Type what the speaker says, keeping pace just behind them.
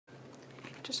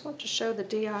just want to show the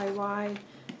DIY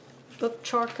book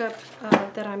Charkha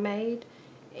that I made,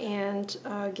 and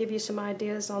give you some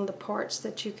ideas on the parts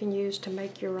that you can use to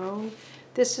make your own.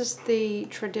 This is the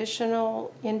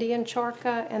traditional Indian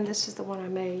Charkha, and this is the one I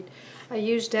made. I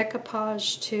used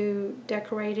decoupage to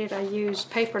decorate it. I used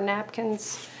paper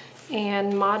napkins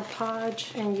and Mod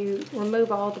Podge, and you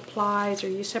remove all the plies, or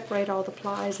you separate all the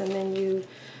plies, and then you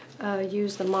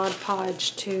use the Mod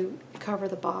Podge to cover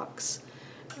the box.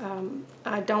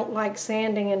 I don't like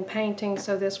sanding and painting,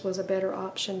 so this was a better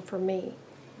option for me.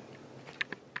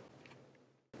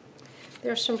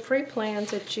 There's some free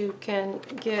plans that you can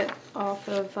get off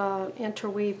of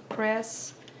Interweave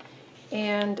Press,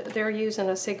 and they're using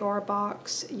a cigar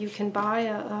box. You can buy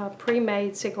a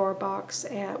pre-made cigar box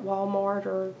at Walmart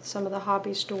or some of the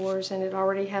hobby stores, and it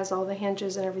already has all the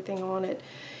hinges and everything on it.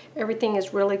 Everything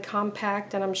is really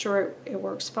compact, and I'm sure it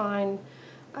works fine.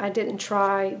 I didn't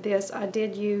try this. I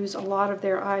did use a lot of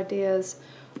their ideas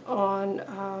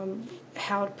on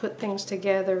how to put things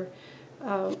together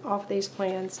off these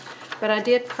plans. But I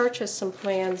did purchase some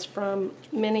plans from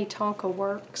Minnetonka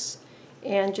Works,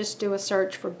 and just do a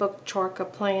search for book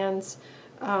Charkha plans.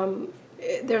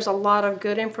 There's a lot of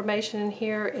good information in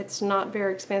here. It's not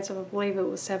very expensive. I believe it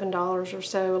was $7 or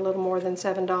so, a little more than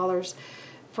 $7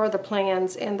 for the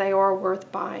plans, and they are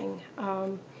worth buying.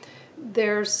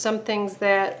 There's some things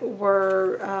that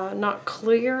were not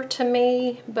clear to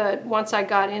me, but once I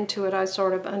got into it, I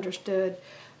sort of understood.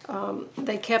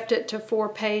 They kept it to 4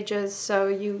 pages, so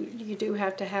you do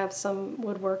have to have some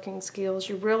woodworking skills.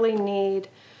 You really need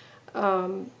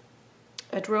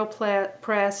a drill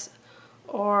press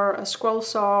or a scroll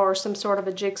saw or some sort of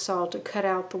a jigsaw to cut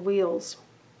out the wheels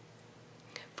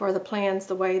for the plans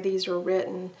the way these are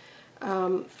written.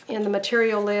 In the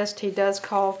material list, he does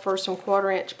call for some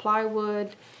 1/4-inch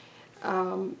plywood,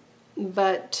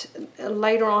 but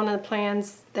later on in the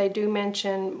plans they do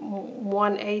mention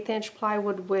 1/8-inch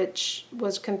plywood, which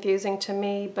was confusing to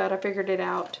me, but I figured it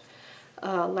out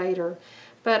later.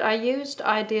 But I used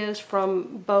ideas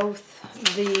from both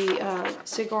the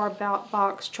cigar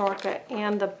box Charkha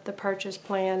and the purchase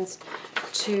plans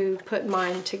to put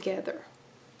mine together.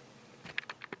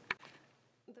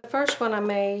 The first one I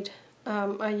made,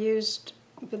 I used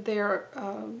their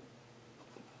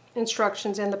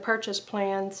instructions in the purchase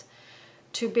plans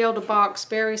to build a box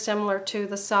very similar to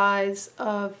the size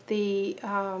of the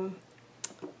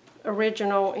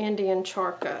original Indian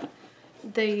Charkha.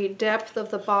 The depth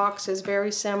of the box is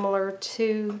very similar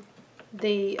to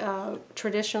the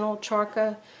traditional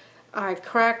Charkha. I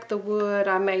cracked the wood.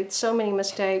 I made so many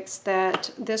mistakes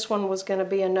that this one was going to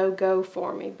be a no-go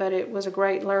for me, but it was a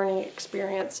great learning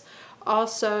experience.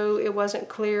 Also, it wasn't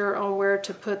clear on where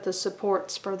to put the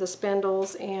supports for the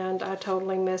spindles, and I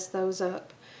totally messed those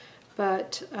up.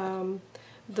 But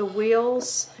the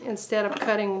wheels, instead of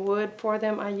cutting wood for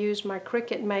them, I used my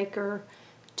Cricut Maker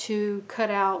to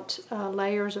cut out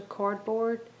layers of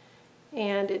cardboard,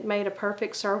 and it made a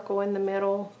perfect circle in the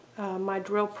middle. My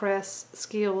drill press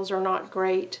skills are not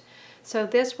great, so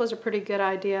this was a pretty good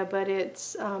idea, but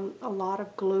it's a lot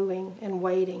of gluing and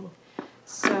waiting.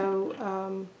 So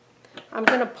I'm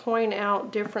going to point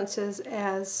out differences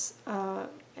as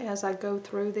I go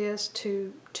through this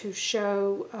to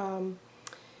show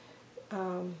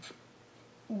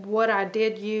what I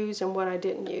did use and what I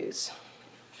didn't use.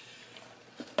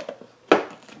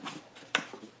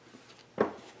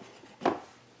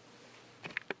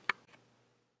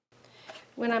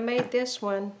 When I made this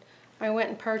one, I went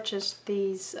and purchased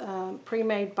these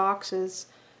pre-made boxes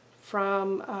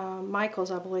from Michael's,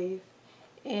 I believe,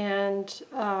 and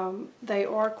they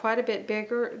are quite a bit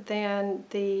bigger than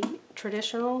the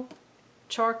traditional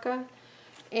Charkha,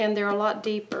 and they're a lot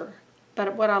deeper.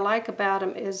 But what I like about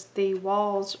them is the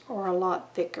walls are a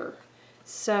lot thicker.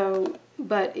 So,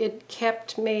 but it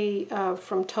kept me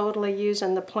from totally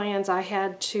using the plans. I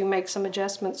had to make some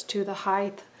adjustments to the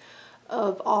height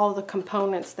of all the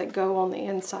components that go on the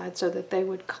inside so that they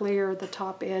would clear the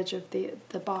top edge of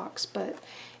the box. But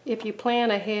if you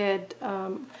plan ahead,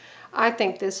 I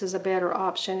think this is a better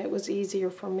option. It was easier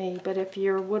for me, but if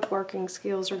your woodworking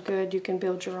skills are good, you can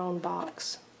build your own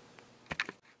box.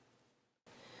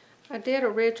 I did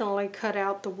originally cut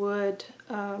out the wood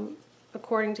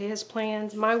according to his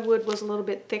plans. My wood was a little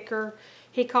bit thicker.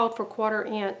 He called for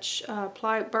 1/4-inch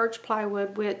birch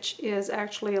plywood, which is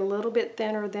actually a little bit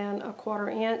thinner than a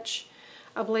 1/4-inch.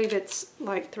 I believe it's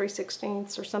like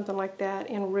 3/16 or something like that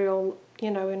in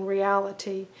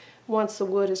reality, once the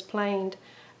wood is planed.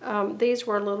 These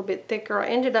were a little bit thicker. I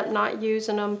ended up not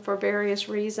using them for various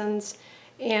reasons,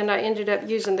 and I ended up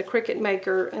using the Cricut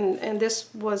Maker, and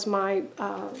this was my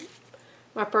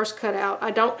my first cutout.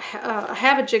 I don't I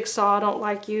have a jigsaw I don't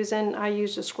like using. I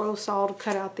used a scroll saw to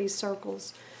cut out these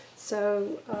circles.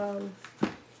 So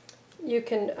you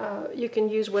can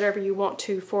use whatever you want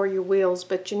to for your wheels,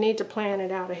 but you need to plan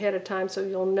it out ahead of time so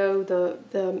you'll know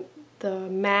the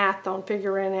math on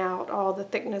figuring out all the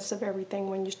thickness of everything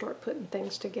when you start putting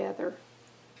things together.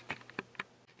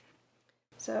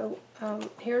 So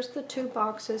here's the two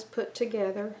boxes put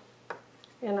together,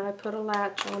 and I put a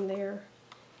latch on there,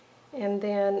 and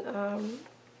then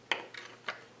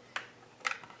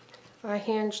I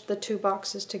hinged the two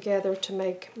boxes together to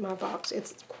make my box.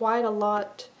 It's quite a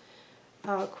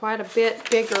bit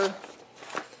bigger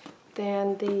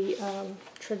than the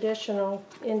traditional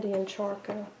Indian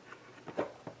charkha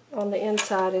on the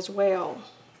inside as well.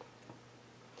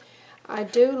 I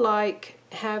do like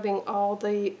having all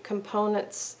the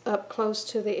components up close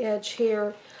to the edge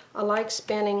here. I like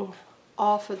spinning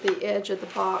off of the edge of the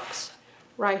box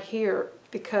right here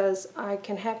because I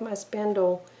can have my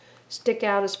spindle stick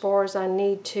out as far as I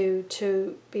need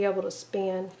to be able to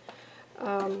spin.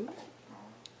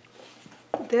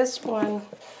 This one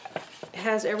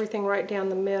has everything right down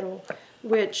the middle,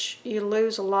 which you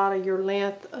lose a lot of your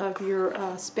length of your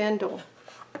spindle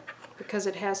because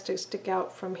it has to stick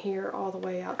out from here all the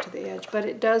way out to the edge. But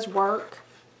it does work,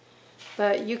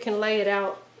 but you can lay it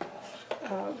out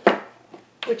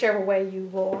whichever way you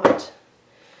want.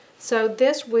 So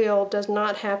this wheel does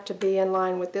not have to be in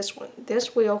line with this one.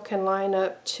 This wheel can line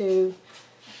up to,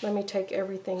 let me take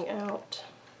everything out.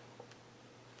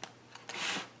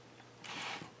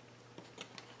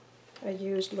 I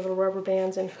used little rubber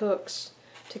bands and hooks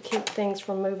to keep things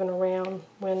from moving around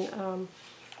when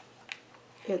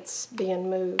it's being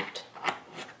moved.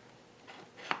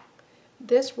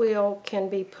 This wheel can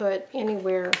be put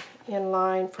anywhere in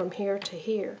line from here to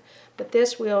here, but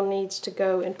this wheel needs to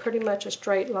go in pretty much a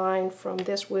straight line from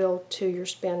this wheel to your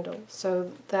spindle.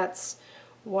 So that's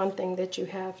one thing that you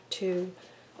have to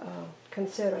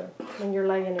consider when you're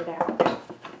laying it out.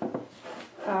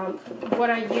 What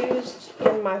I used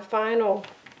in my final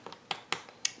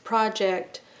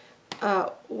project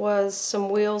was some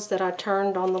wheels that I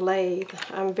turned on the lathe.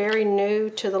 I'm very new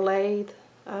to the lathe.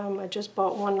 I just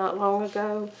bought one not long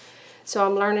ago, so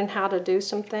I'm learning how to do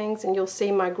some things, and you'll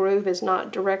see my groove is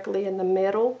not directly in the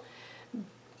middle,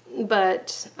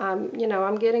 but you know,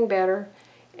 I'm getting better.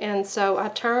 And so I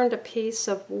turned a piece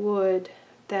of wood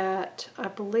that I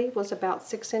believe was about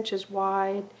 6 inches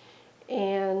wide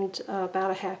and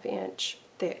about a ½ inch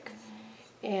thick.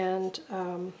 And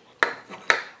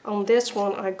on this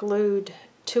one I glued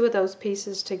 2 of those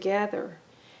pieces together,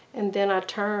 and then I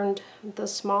turned the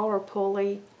smaller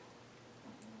pulley,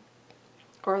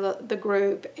 or the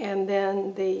groove, and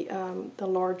then the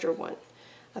larger one.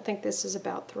 I think this is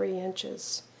about 3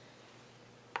 inches.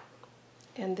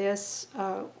 And this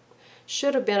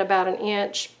should have been about 1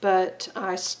 inch, but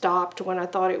I stopped when I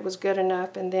thought it was good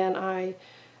enough, and then I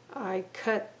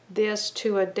cut this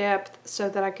to a depth so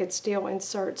that I could still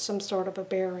insert some sort of a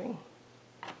bearing.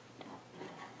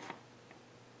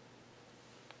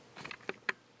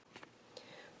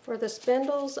 For the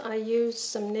spindles, I used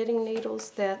some knitting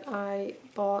needles that I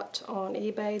bought on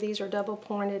eBay. These are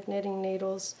double-pointed knitting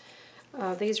needles.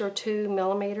 These are 2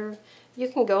 millimeter. You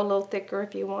can go a little thicker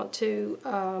if you want to,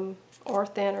 or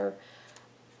thinner,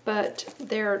 but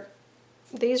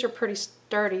these are pretty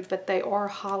sturdy, but they are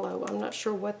hollow. I'm not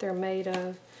sure what they're made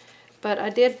of. But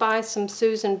I did buy some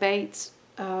Susan Bates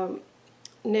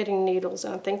knitting needles,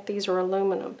 and I think these are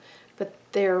aluminum. But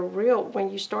they're real, when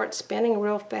you start spinning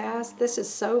real fast, this is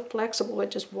so flexible,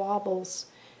 it just wobbles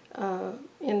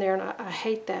in there, and I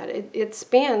hate that. It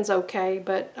spins okay,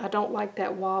 but I don't like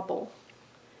that wobble.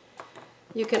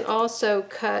 You can also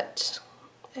cut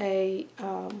a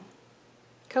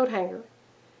coat hanger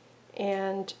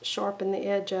and sharpen the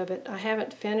edge of it. I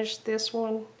haven't finished this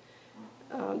one.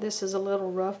 This is a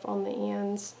little rough on the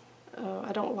ends.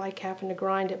 I don't like having to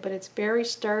grind it, but it's very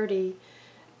sturdy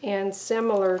and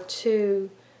similar to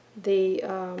the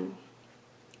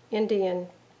Indian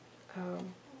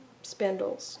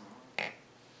spindles.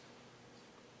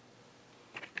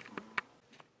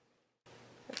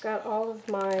 I've got all of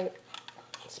my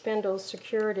spindles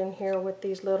secured in here with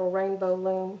these little rainbow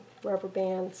loom rubber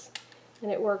bands,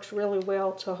 and it works really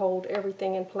well to hold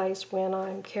everything in place when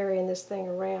I'm carrying this thing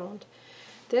around.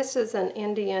 This is an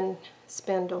Indian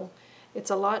spindle.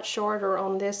 It's a lot shorter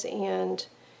on this end,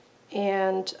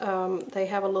 and they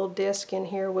have a little disc in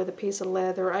here with a piece of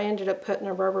leather. I ended up putting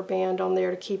a rubber band on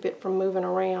there to keep it from moving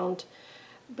around,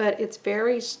 but it's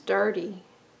very sturdy,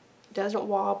 doesn't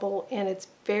wobble, and it's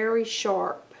very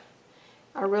sharp.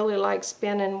 I really like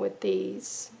spinning with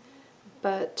these.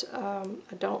 but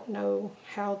I don't know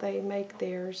how they make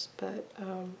theirs, but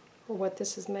or what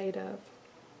this is made of.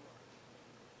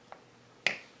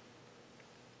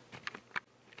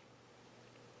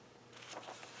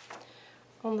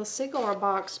 On the cigar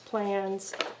box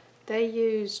plans, they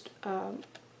used, I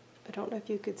don't know if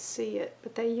you could see it,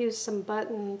 but they used some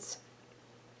buttons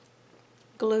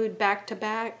glued back to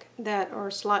back that are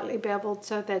slightly beveled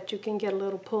so that you can get a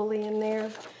little pulley in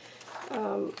there.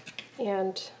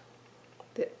 And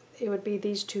it would be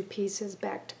these two pieces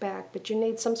back to back, but you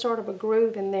need some sort of a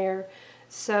groove in there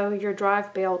so your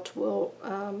drive belt will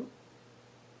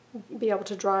be able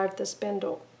to drive the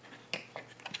spindle.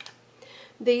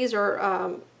 These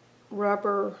are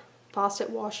rubber faucet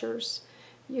washers.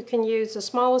 You can use the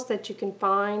smallest that you can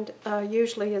find,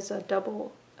 usually is a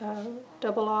double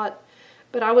aught,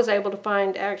 but I was able to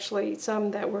find actually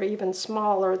some that were even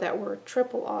smaller that were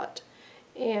triple aught,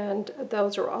 and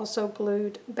those are also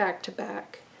glued back to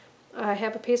back. I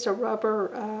have a piece of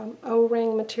rubber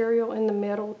O-ring material in the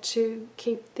middle to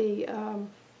keep the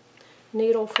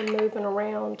needle from moving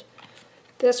around.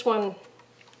 This one,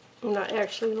 I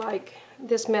actually like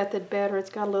this method better. It's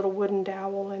got a little wooden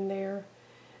dowel in there.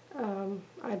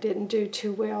 I didn't do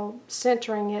too well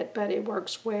centering it, but it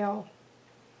works well.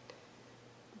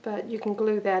 But you can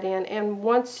glue that in, and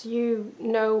once you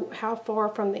know how far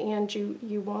from the end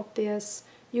you want this,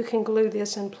 you can glue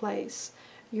this in place.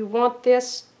 You want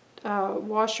this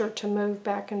washer to move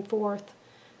back and forth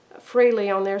freely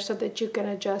on there so that you can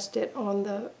adjust it on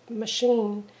the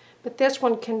machine, but this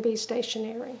one can be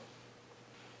stationary.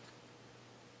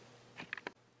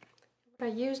 What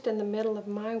I used in the middle of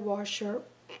my washer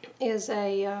is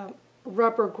a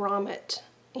rubber grommet,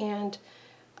 and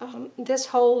this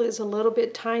hole is a little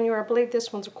bit tinier. I believe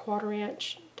this one's a 1/4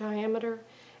 inch diameter,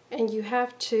 and you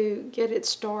have to get it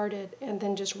started and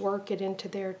then just work it into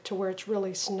there to where it's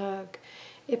really snug.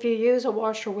 If you use a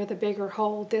washer with a bigger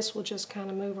hole, this will just kind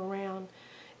of move around.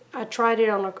 I tried it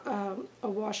on a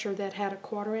washer that had a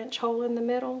 1/4 inch hole in the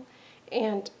middle,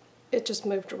 and it just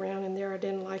moved around in there. I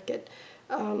didn't like it.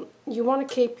 You want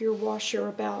to keep your washer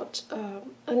about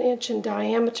 1 inch in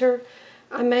diameter.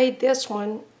 I made this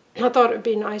one. I thought it would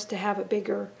be nice to have a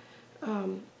bigger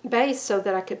base so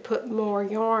that I could put more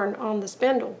yarn on the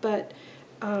spindle, but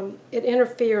it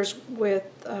interferes with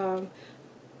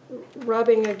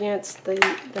rubbing against the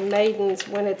maidens.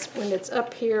 When it's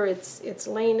up here, it's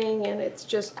leaning, and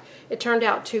it turned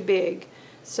out too big.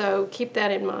 So keep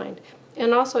that in mind.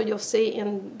 And also you'll see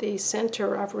in the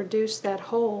center I've reduced that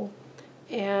hole,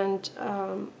 and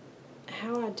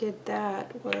how I did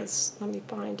that was, let me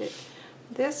find it.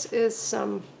 This is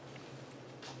some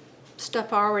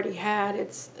stuff I already had.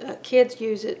 It's kids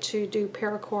use it to do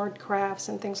paracord crafts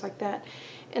and things like that,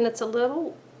 and it's a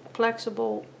little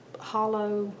flexible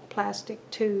hollow plastic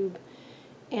tube,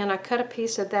 and I cut a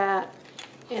piece of that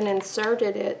and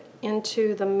inserted it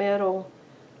into the middle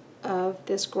of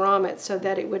this grommet so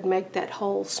that it would make that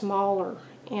hole smaller,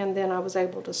 and then I was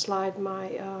able to slide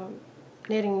my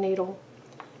knitting needle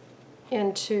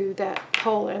into that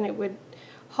hole, and it would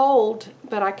hold,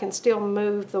 but I can still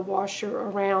move the washer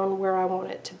around where I want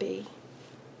it to be.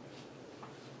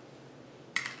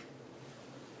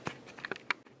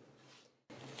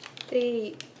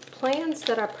 The plans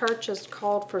that I purchased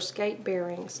called for skate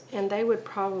bearings, and they would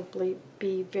probably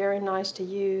be very nice to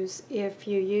use if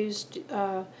you used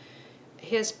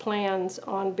his plans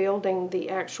on building the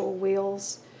actual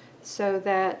wheels, so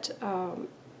that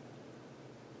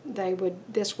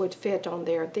this would fit on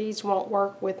there. These won't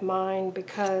work with mine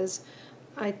because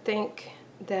I think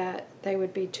that they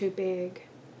would be too big.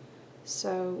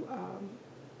 So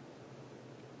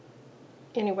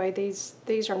anyway,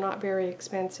 these are not very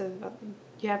expensive.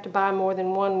 You have to buy more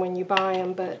than one when you buy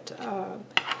them, but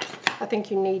I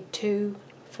think you need 2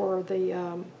 for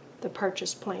the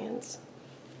purchase plans.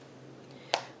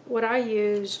 What I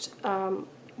used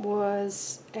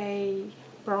was a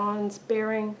bronze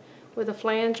bearing with a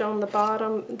flange on the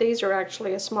bottom. These are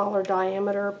actually a smaller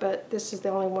diameter, but this is the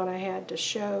only one I had to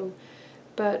show.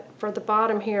 But for the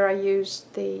bottom here, I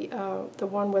used the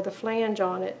one with a flange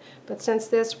on it. But since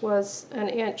this was 1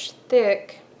 inch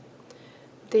thick,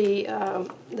 the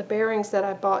bearings that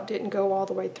I bought didn't go all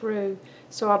the way through.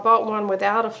 So I bought one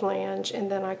without a flange,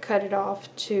 and then I cut it off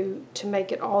to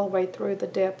make it all the way through the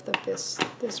depth of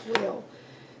this wheel.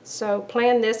 So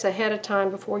plan this ahead of time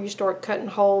before you start cutting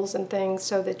holes and things,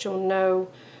 so that you'll know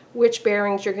which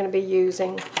bearings you're going to be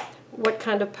using, what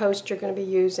kind of post you're going to be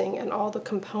using, and all the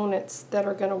components that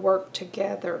are going to work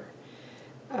together.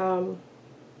 And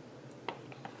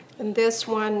this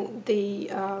one,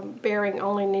 the bearing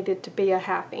only needed to be a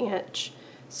 1/2 inch,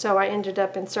 So I ended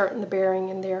up inserting the bearing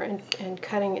in there and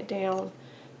cutting it down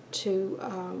to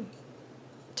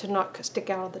not stick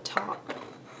out of the top.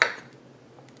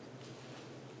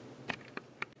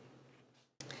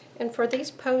 And for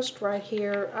these posts right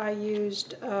here, I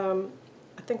used, I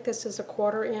think this is a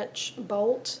 1/4 inch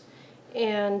bolt,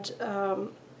 and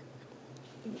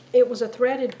it was a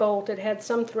threaded bolt. It had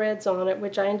some threads on it,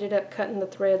 which I ended up cutting the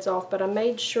threads off, but I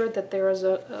made sure that there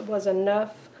was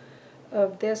enough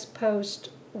of this post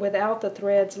without the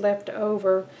threads left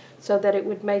over so that it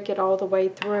would make it all the way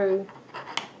through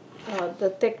the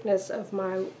thickness of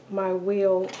my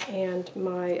wheel and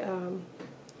my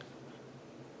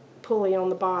pulley on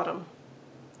the bottom.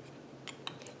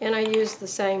 And I used the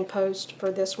same post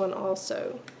for this one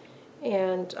also,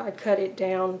 and I cut it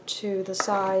down to the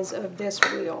size of this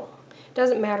wheel. It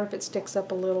doesn't matter if it sticks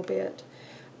up a little bit.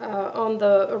 On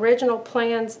the original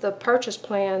plans, the purchase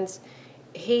plans,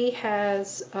 he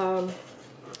has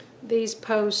these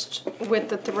posts with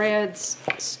the threads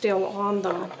still on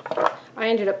them. I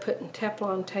ended up putting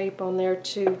Teflon tape on there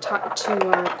to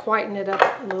quieten it up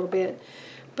a little bit.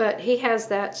 But he has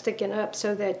that sticking up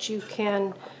so that you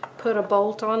can put a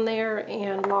bolt on there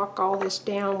and lock all this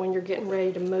down when you're getting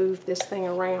ready to move this thing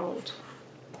around.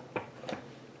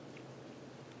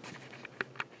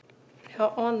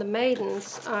 Now on the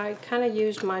maidens, I kind of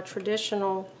used my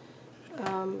traditional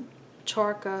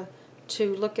Charkha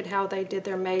to look at how they did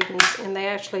their maidens, and they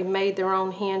actually made their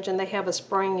own hinge, and they have a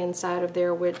spring inside of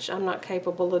there, which I'm not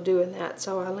capable of doing that,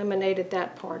 so I eliminated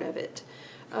that part of it.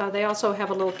 They also have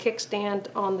a little kickstand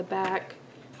on the back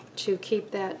to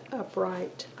keep that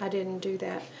upright. I didn't do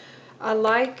that. I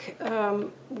like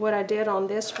what I did on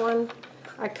this one.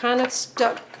 I kind of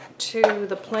stuck to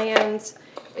the plans,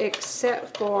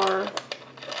 except for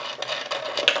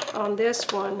on this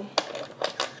one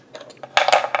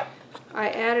I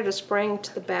added a spring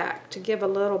to the back to give a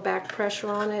little back pressure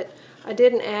on it. I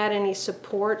didn't add any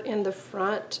support in the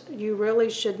front. You really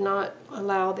should not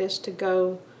allow this to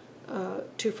go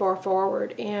too far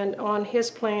forward. And on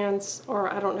his plans,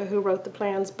 or I don't know who wrote the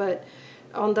plans, but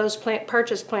on those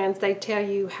purchase plans, they tell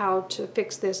you how to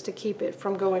fix this to keep it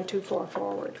from going too far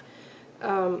forward.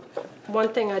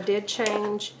 One thing I did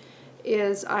change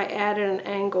is I added an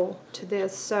angle to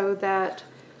this so that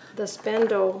the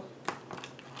spindle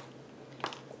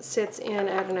sits in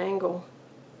at an angle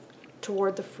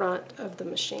toward the front of the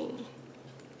machine.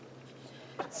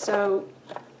 So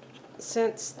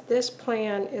since this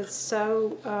plan is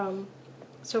so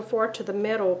far to the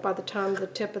middle, by the time the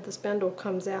tip of the spindle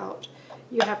comes out,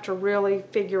 you have to really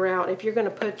figure out if you're going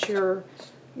to put your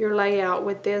layout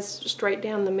with this straight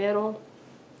down the middle.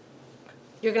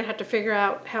 You're going to have to figure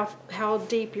out how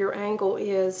deep your angle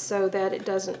is so that it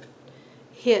doesn't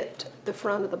hit the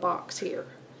front of the box here.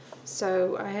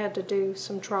 So I had to do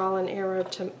some trial and error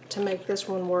to make this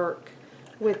one work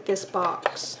with this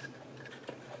box.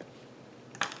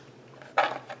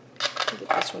 Get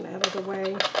this one out of the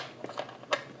way.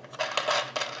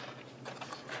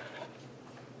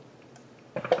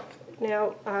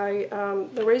 Now,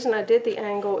 the reason I did the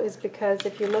angle is because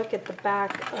if you look at the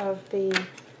back of the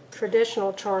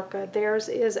traditional Charkha, theirs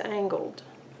is angled.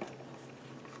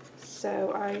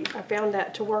 So I found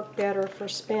that to work better for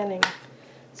spinning.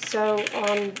 So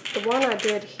on the one I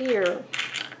did here,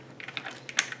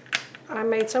 I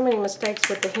made so many mistakes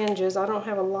with the hinges. I don't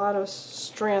have a lot of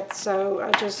strength,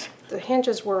 so the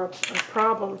hinges were a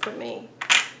problem for me.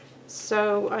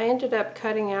 So I ended up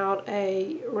cutting out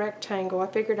a rectangle. I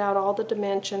figured out all the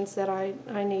dimensions that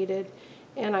I needed,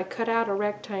 and I cut out a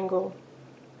rectangle.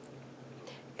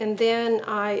 And then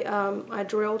I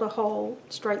drilled a hole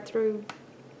straight through.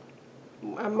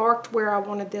 I marked where I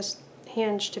wanted this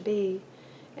hinge to be,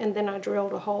 and then I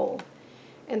drilled a hole.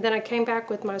 And then I came back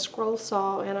with my scroll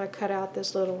saw and I cut out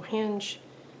this little hinge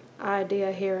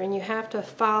idea here. And you have to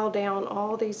file down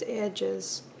all these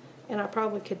edges, and I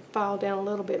probably could file down a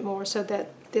little bit more so that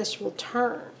this will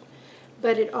turn.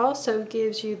 But it also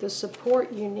gives you the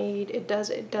support you need. It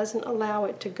doesn't allow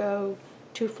it to go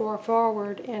too far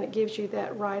forward, and it gives you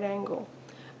that right angle.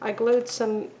 I glued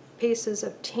some pieces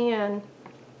of tin,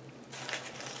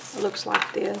 it looks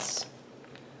like this,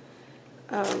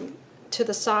 to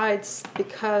the sides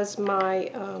because my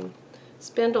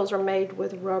spindles are made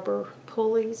with rubber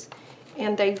pulleys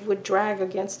and they would drag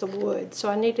against the wood. So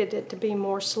I needed it to be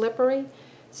more slippery.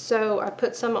 So I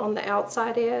put some on the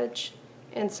outside edge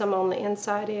and some on the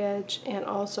inside edge and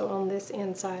also on this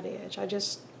inside edge. I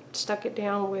just stuck it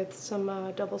down with some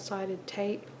double-sided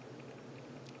tape.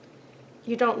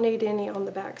 You don't need any on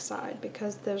the back side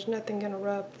because there's nothing going to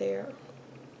rub there.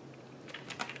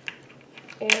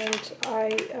 And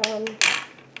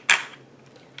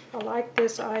I like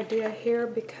this idea here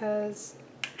because,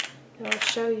 and I'll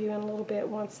show you in a little bit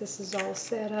once this is all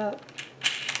set up,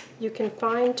 you can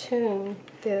fine tune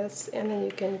this and then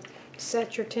you can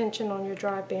set your tension on your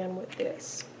drive band with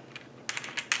this.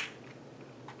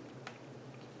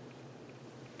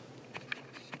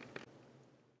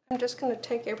 I'm just going to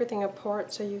take everything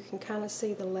apart so you can kind of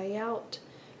see the layout.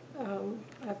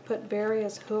 I've put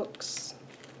various hooks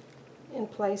in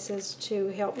places to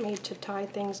help me to tie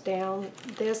things down.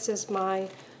 This is my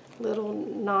little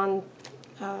non-skid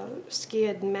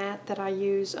mat that I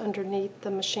use underneath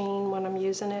the machine when I'm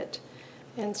using it,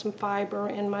 and some fiber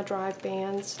in my drive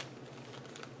bands.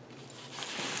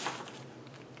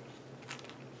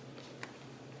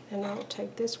 And I'll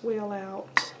take this wheel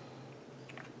out.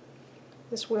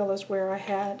 This wheel is where I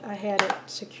had it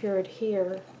secured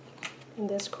here in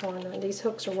this corner, and these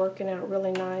hooks are working out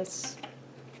really nice.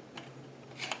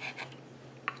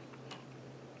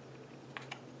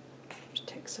 Just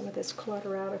take some of this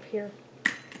clutter out of here.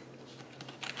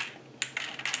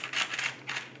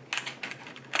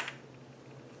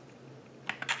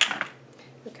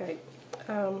 Okay,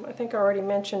 I think I already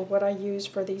mentioned what I use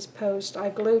for these posts. I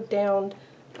glued down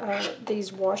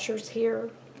these washers here.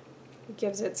 It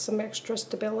gives it some extra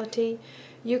stability.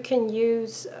 You can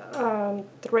use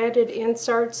threaded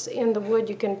inserts in the wood.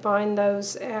 You can find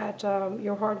those at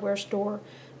your hardware store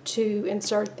to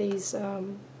insert these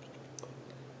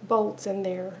bolts in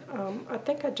there. I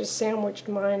think I just sandwiched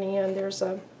mine in.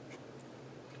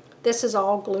 This is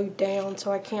all glued down,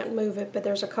 so I can't move it, but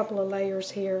there's a couple of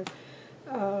layers here.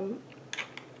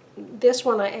 This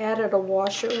one I added a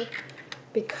washer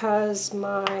because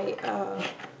my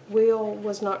wheel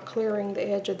was not clearing the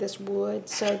edge of this wood,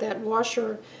 so that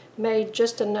washer made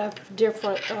just enough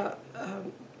different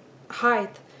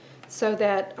height so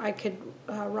that I could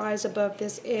rise above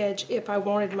this edge if I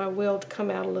wanted my wheel to come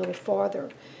out a little farther.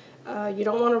 You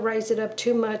don't want to raise it up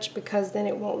too much because then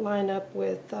it won't line up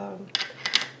with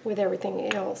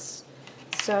everything else.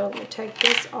 So I'm going to take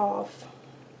this off.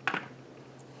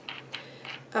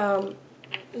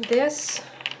 This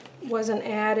was an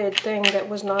added thing that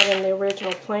was not in the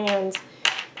original plans,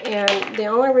 and the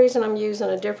only reason I'm using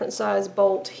a different size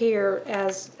bolt here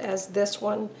as this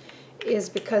one is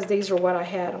because these are what I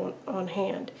had on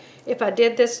hand. If I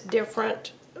did this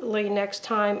differently next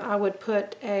time, I would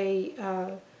put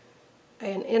an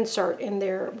insert in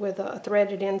there with a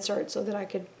threaded insert so that I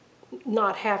could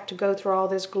not have to go through all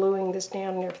this gluing this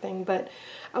down and everything. But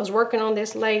I was working on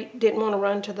this late, didn't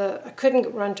want to I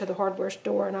couldn't run to the hardware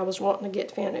store, and I was wanting to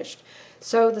get finished.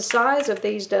 So the size of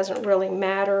these doesn't really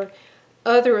matter,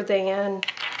 other than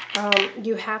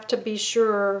you have to be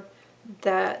sure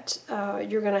that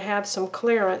you're going to have some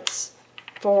clearance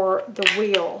for the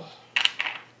wheel.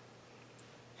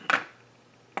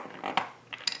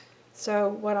 So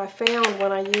what I found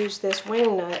when I used this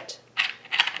wing nut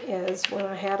is when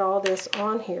I had all this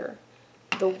on here,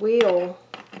 the wheel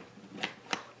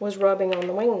was rubbing on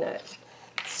the wing nut.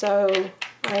 So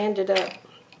I ended up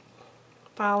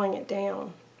filing it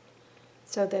down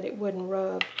so that it wouldn't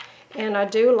rub. And I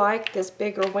do like this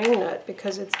bigger wing nut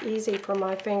because it's easy for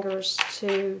my fingers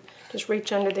to just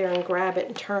reach under there and grab it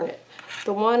and turn it.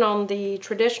 The one on the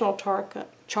traditional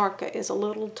Charkha is a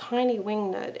little tiny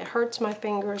wing nut. It hurts my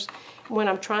fingers. When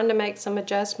I'm trying to make some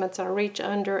adjustments, I reach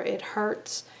under, it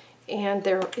hurts, and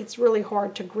it's really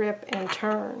hard to grip and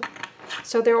turn.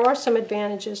 So there are some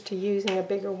advantages to using a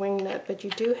bigger wing nut, but you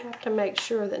do have to make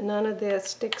sure that none of this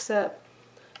sticks up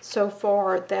so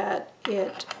far that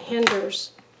it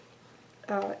hinders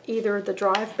either the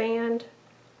drive band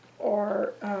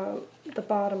or the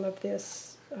bottom of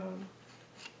this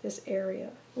area.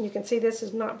 And you can see this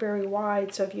is not very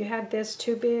wide, so if you had this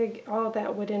too big, all of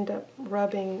that would end up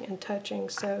rubbing and touching.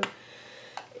 So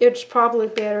it's probably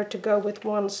better to go with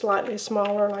one slightly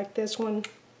smaller like this one.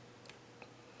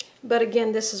 But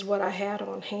again, this is what I had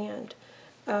on hand.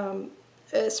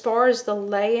 As far as the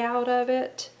layout of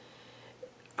it,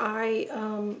 I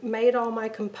made all my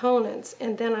components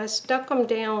and then I stuck them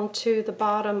down to the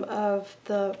bottom of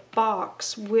the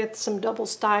box with some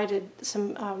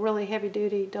really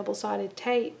heavy-duty double-sided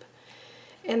tape.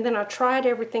 And then I tried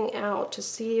everything out to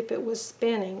see if it was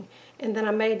spinning, and then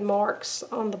I made marks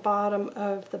on the bottom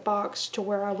of the box to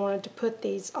where I wanted to put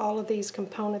all of these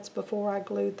components before I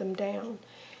glued them down.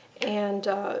 And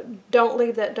don't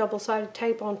leave that double-sided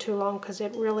tape on too long because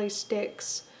it really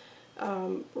sticks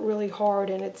really hard,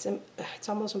 and it's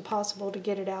almost impossible to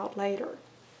get it out later.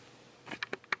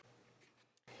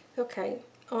 Okay,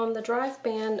 on the drive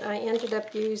band I ended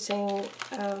up using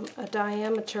a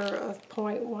diameter of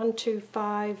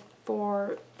 .125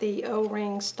 for the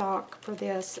O-ring stock for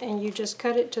this, and you just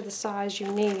cut it to the size you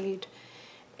need,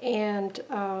 and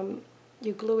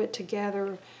you glue it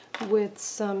together with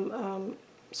some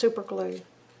super glue,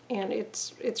 and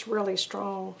it's really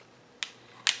strong.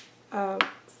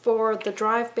 For the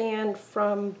drive band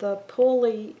from the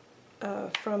pulley,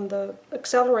 from the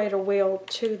accelerator wheel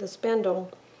to the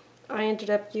spindle, I ended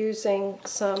up using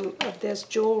some of this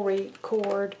jewelry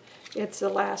cord. It's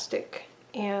elastic,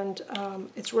 and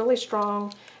it's really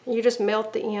strong. You just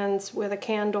melt the ends with a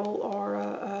candle or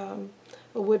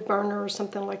a wood burner or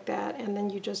something like that, and then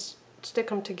you just stick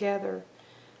them together.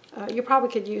 You probably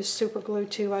could use super glue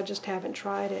too, I just haven't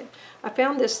tried it. I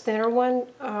found this thinner one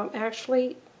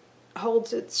actually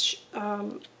holds its,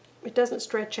 it doesn't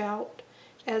stretch out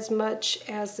as much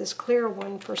as this clear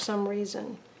one for some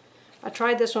reason. I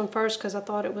tried this one first because I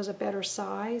thought it was a better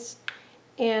size,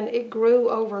 and it grew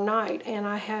overnight, and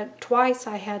I had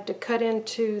to cut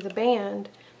into the band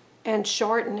and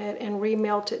shorten it and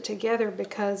remelt it together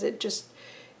because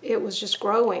it was just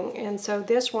growing. And so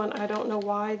this one, I don't know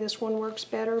why this one works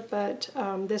better, but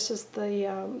this is the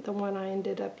one I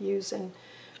ended up using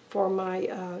for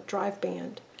my drive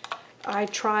band. I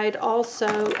tried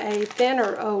also a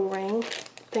thinner O-ring,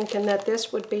 thinking that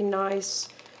this would be nice,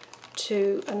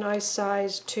 a nice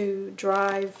size to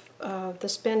drive the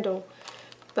spindle,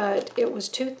 but it was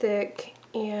too thick,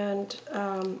 and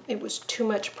it was too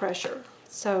much pressure.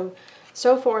 So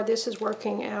far this is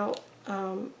working out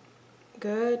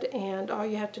good, and all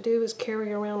you have to do is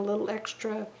carry around a little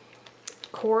extra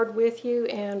cord with you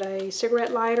and a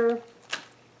cigarette lighter.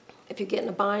 If you get in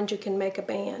a bind, you can make a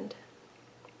band.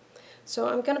 So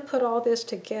I'm going to put all this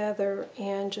together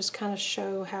and just kind of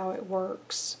show how it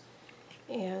works,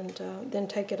 and then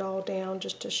take it all down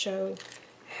just to show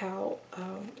how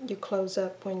you close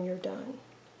up when you're done.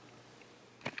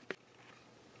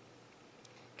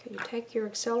 Okay, you take your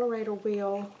accelerator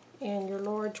wheel and your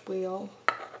large wheel,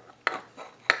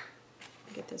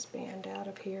 get this band out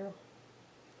of here,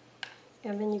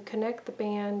 and then you connect the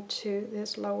band to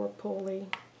this lower pulley.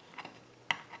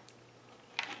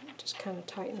 Just kind of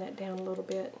tighten that down a little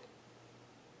bit.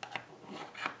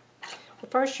 Well,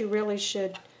 first you really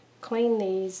should clean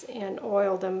these and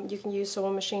oil them. You can use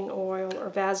sewing machine oil or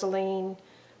Vaseline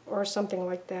or something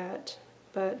like that,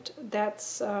 but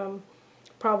that's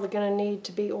probably going to need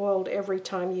to be oiled every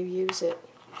time you use it.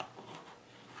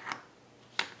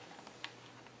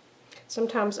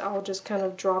 Sometimes I'll just kind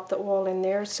of drop the oil in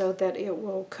there so that it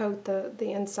will coat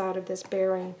the inside of this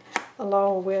bearing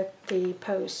along with the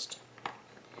post.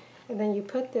 And then you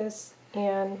put this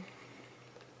in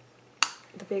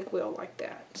the big wheel like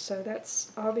that. So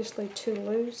that's obviously too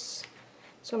loose.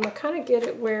 So I'm going to kind of get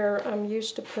it where I'm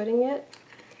used to putting it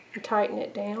and tighten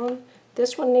it down.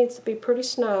 This one needs to be pretty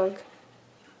snug.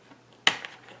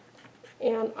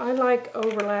 And I like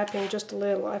overlapping just a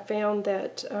little. I found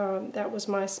that that was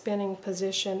my spinning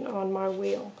position on my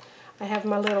wheel. I have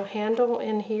my little handle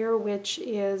in here, which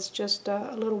is just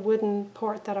a little wooden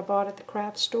part that I bought at the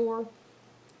craft store.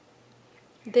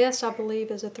 This, I believe,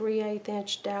 is a 3/8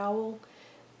 inch dowel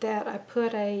that I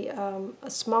put a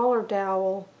smaller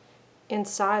dowel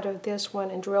inside of this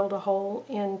one and drilled a hole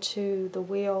into the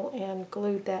wheel and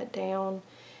glued that down.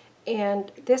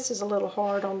 And this is a little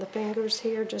hard on the fingers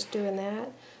here, just doing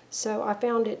that. So I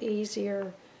found it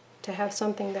easier to have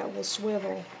something that will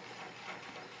swivel.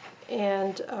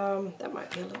 And that might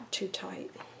be a little too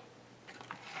tight.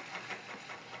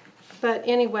 But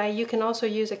anyway, you can also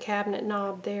use a cabinet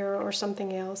knob there or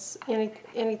something else.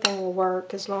 Anything will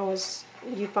work as long as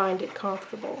you find it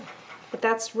comfortable. But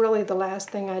that's really the last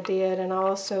thing I did, and I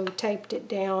also taped it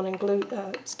down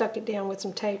and stuck it down with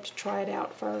some tape to try it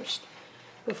out first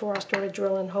before I started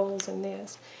drilling holes in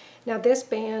this. Now this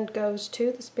band goes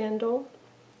to the spindle,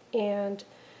 and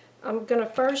I'm going to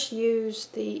first use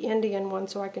the Indian one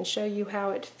so I can show you how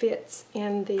it fits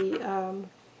in the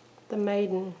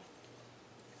maiden.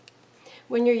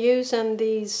 When you're using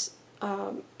these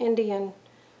Indian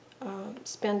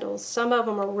spindles, some of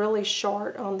them are really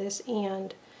short on this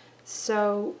end,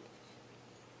 so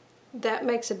that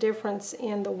makes a difference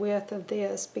in the width of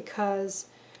this, because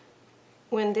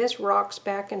when this rocks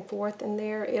back and forth in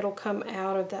there, it'll come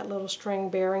out of that little string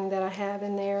bearing that I have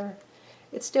in there.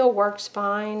 It still works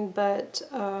fine, but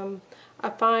I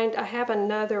find I have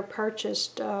another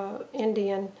purchased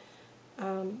Indian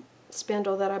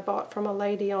spindle that I bought from a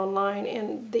lady online,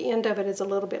 and the end of it is a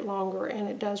little bit longer, and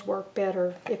it does work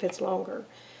better if it's longer.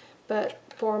 But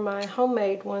for my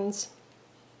homemade ones,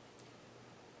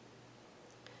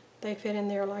 they fit in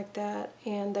there like that,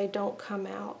 and they don't come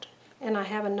out. And I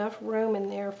have enough room in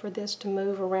there for this to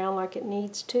move around like it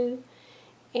needs to,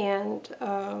 and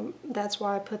that's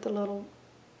why I put the little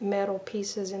metal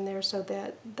pieces in there so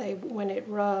that when it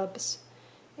rubs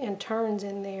and turns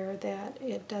in there, that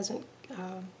it doesn't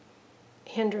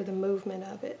hinder the movement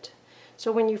of it.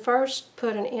 So when you first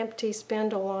put an empty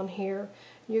spindle on here,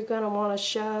 you're going to want to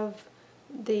shove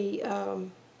the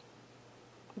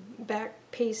back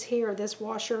piece here, this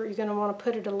washer, you're going to want to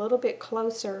put it a little bit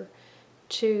closer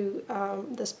to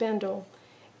the spindle,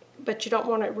 but you don't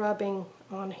want it rubbing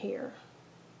on here,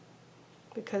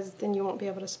 because then you won't be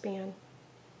able to spin.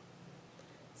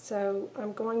 So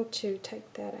I'm going to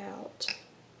take that out.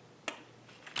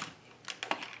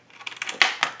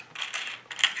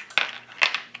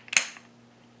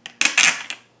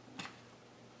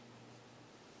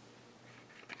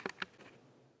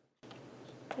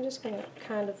 I'm just going to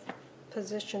kind of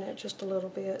position it just a little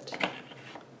bit,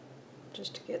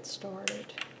 just to get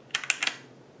started.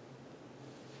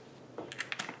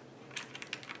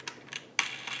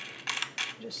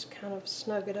 Just kind of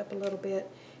snug it up a little bit,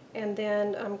 and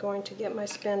then I'm going to get my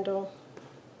spindle,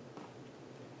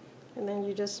 and then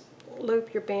you just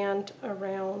loop your band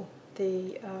around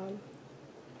the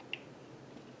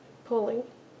pulley.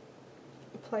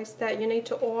 Place that. You need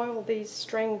to oil these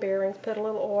string bearings, put a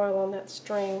little oil on that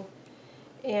string,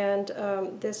 and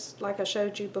this, like I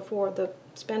showed you before, the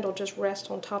spindle just rests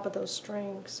on top of those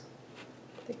strings.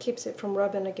 It keeps it from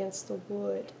rubbing against the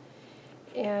wood.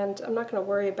 And I'm not going to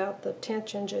worry about the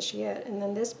tension just yet. And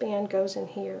then this band goes in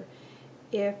here.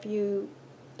 If you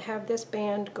have this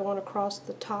band going across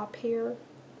the top here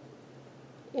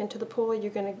into the pulley,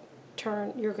 you're going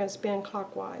to spin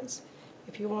clockwise.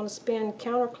 If you want to spin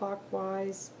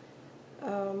counterclockwise,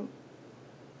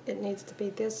 it needs to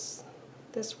be this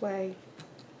way,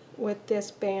 with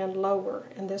this band lower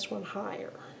and this one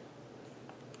higher.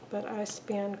 But I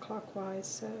spin clockwise,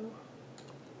 so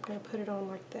I'm going to put it on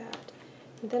like that.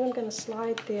 And then I'm going to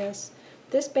slide this.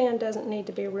 This band doesn't need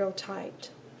to be real tight.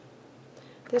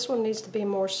 This one needs to be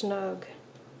more snug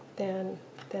than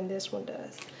this one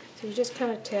does. So you just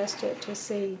kind of test it to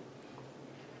see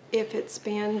if it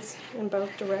spins in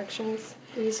both directions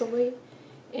easily,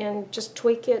 and just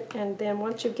tweak it. And then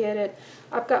once you get it,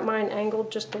 I've got mine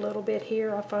angled just a little bit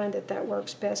here. I find that that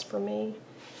works best for me.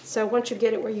 So once you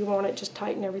get it where you want it, just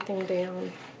tighten everything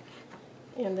down.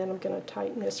 And then I'm going to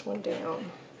tighten this one down.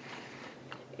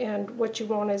 And what you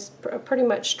want is a pretty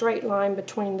much straight line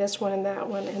between this one and that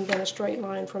one, and then a straight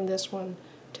line from this one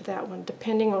to that one,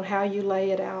 depending on how you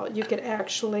lay it out. You could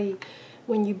actually,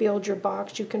 when you build your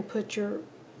box, you can put your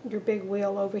big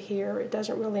wheel over here. It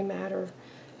doesn't really matter.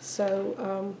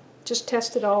 So just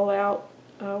test it all out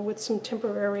with some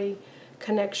temporary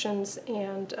connections,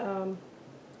 and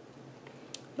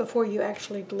before you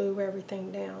actually glue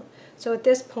everything down. So at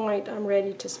this point I'm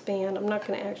ready to spin. I'm not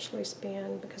going to actually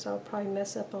spin because I'll probably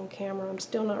mess up on camera. I'm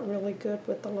still not really good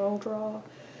with the long draw,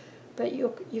 but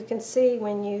you can see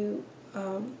when you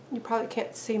probably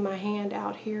can't see my hand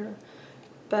out here,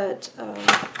 but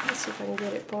let's see if I can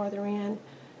get it farther in.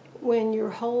 When you're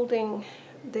holding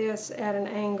this at an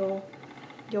angle,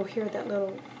 you'll hear that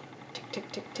little tick,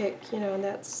 tick, tick, tick, you know, and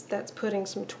that's putting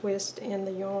some twist in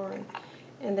the yarn.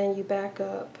 And then you back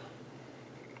up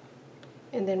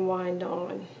and then wind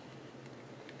on.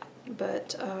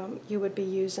 But you would be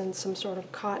using some sort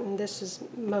of cotton. This is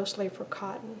mostly for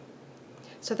cotton.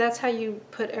 So that's how you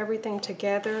put everything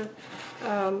together.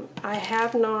 I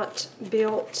have not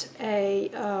built a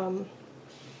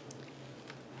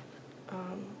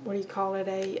what do you call it,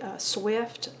 a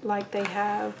swift like they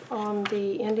have on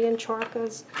the Indian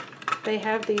charkhas. They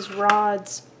have these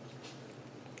rods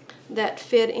that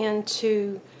fit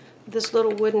into this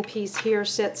little wooden piece here,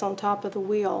 sits on top of the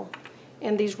wheel,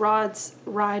 and these rods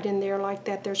ride in there like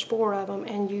that. There's 4 of them,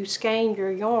 and you skein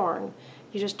your yarn.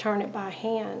 You just turn it by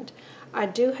hand. I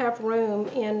do have room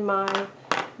in my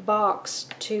box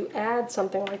to add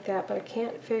something like that, but I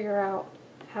can't figure out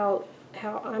how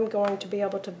I'm going to be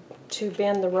able to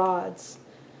bend the rods.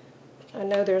 I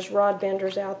know there's rod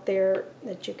benders out there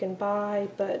that you can buy,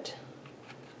 but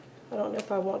I don't know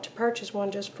if I want to purchase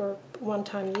one just for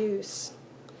one-time use.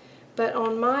 But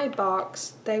on my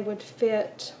box, they would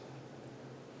fit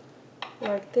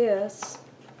like this,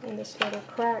 in this little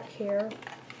crack here.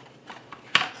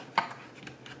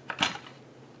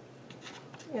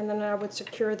 And then I would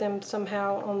secure them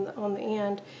somehow on the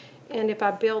end. And if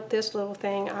I built this little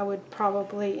thing, I would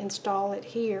probably install it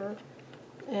here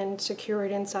and secure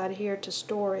it inside here to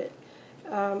store it.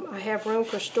 I have room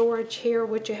for storage here,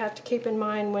 which you have to keep in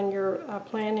mind when you're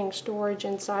planning storage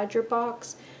inside your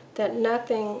box, that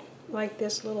nothing like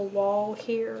this little wall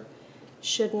here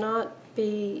should not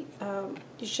be,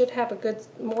 you should have a good,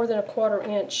 more than a 1/4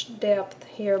 inch depth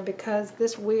here, because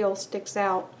this wheel sticks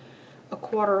out a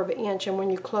 1/4 inch, and when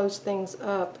you close things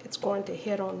up, it's going to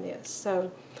hit on this.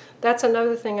 So that's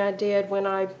another thing I did when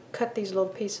I cut these little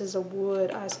pieces of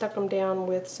wood. I stuck them down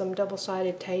with some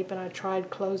double-sided tape, and I tried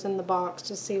closing the box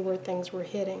to see where things were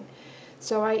hitting.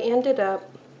 So I ended up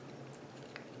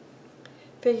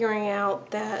figuring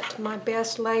out that my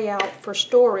best layout for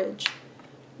storage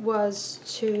was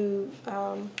to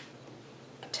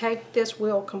take this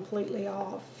wheel completely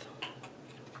off.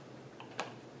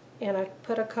 And I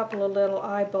put a couple of little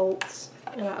eye bolts,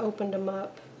 and I opened them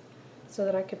up so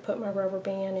that I could put my rubber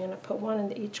band in. I put one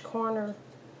in each corner,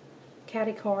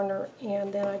 caddy corner,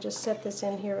 and then I just set this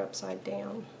in here upside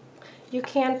down. You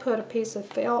can put a piece of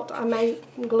felt. I may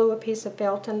glue a piece of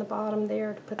felt in the bottom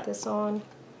there to put this on,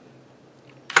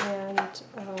 and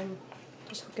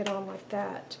just hook it on like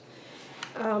that.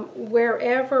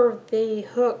 Wherever the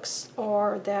hooks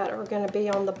are that are going to be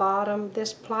on the bottom,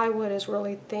 this plywood is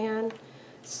really thin,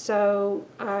 so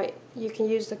you can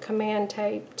use the command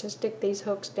tape to stick these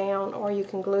hooks down, or you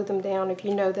can glue them down if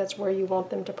you know that's where you want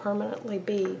them to permanently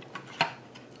be.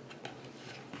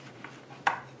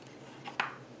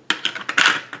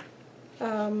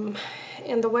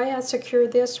 And the way I secure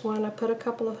this one, I put a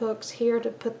couple of hooks here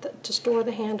to store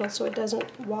the handle so it doesn't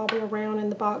wobble around in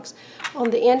the box.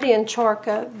 On the Indian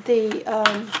Charkha, the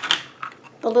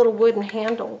little wooden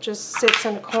handle just sits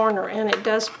in a corner, and it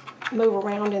does move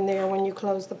around in there when you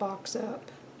close the box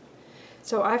up.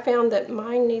 So I found that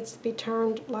mine needs to be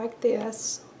turned like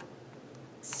this,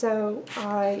 so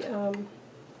I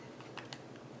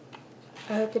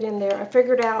hook it in there. I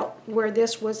figured out where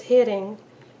this was hitting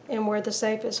and where the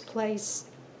safest place,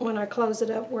 when I close it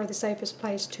up, where the safest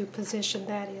place to position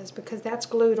that is, because that's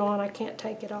glued on, I can't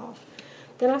take it off.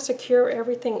 Then I secure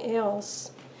everything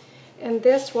else, and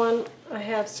this one I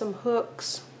have some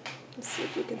hooks. Let's see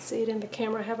if you can see it in the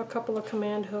camera. I have a couple of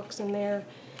command hooks in there,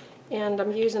 and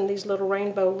I'm using these little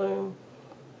rainbow loom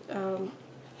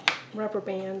rubber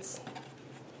bands.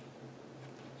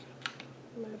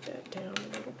 Move that down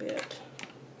a little bit.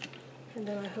 And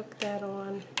then I hook that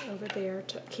on over there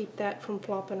to keep that from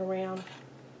flopping around.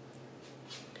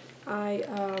 I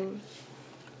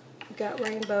got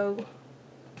rainbow,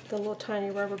 the little tiny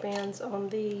rubber bands on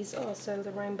these, also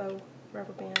the rainbow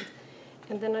rubber bands.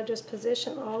 And then I just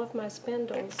position all of my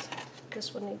spindles.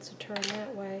 This one needs to turn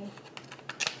that way.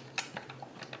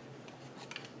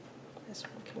 This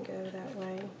one can go that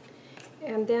way.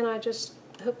 And then I just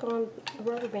hook on the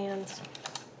rubber bands.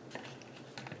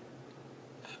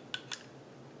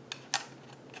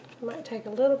 It might take a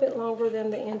little bit longer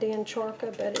than the Indian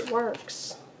Charkha, but it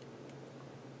works.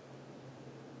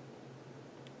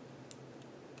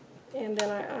 And then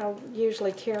I'll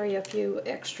usually carry a few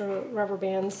extra rubber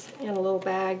bands in a little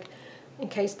bag in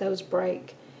case those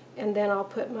break. And then I'll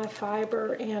put my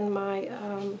fiber and my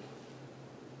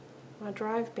my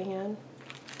drive band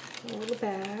in a little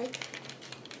bag.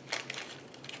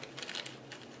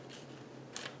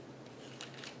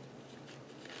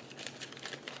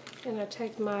 And I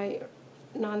take my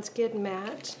non-skid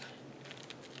mat,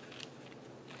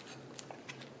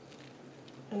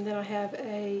 and then I have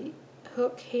a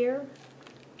hook here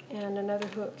and another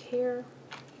hook here.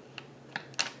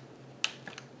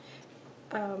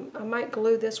 I might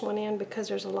glue this one in because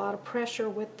there's a lot of pressure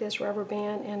with this rubber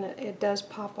band, and it does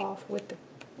pop off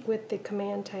with the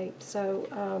command tape. So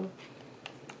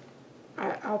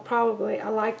I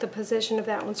like the position of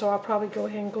that one, so I'll probably go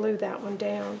ahead and glue that one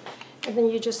down. And then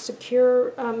you just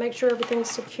secure, make sure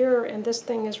everything's secure, and this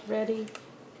thing is ready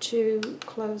to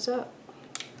close up.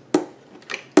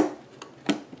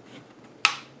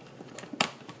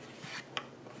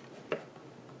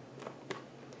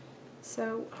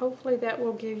 So hopefully that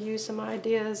will give you some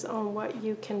ideas on what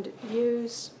you can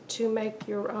use to make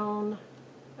your own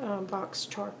box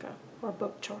Charkha or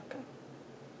book Charkha.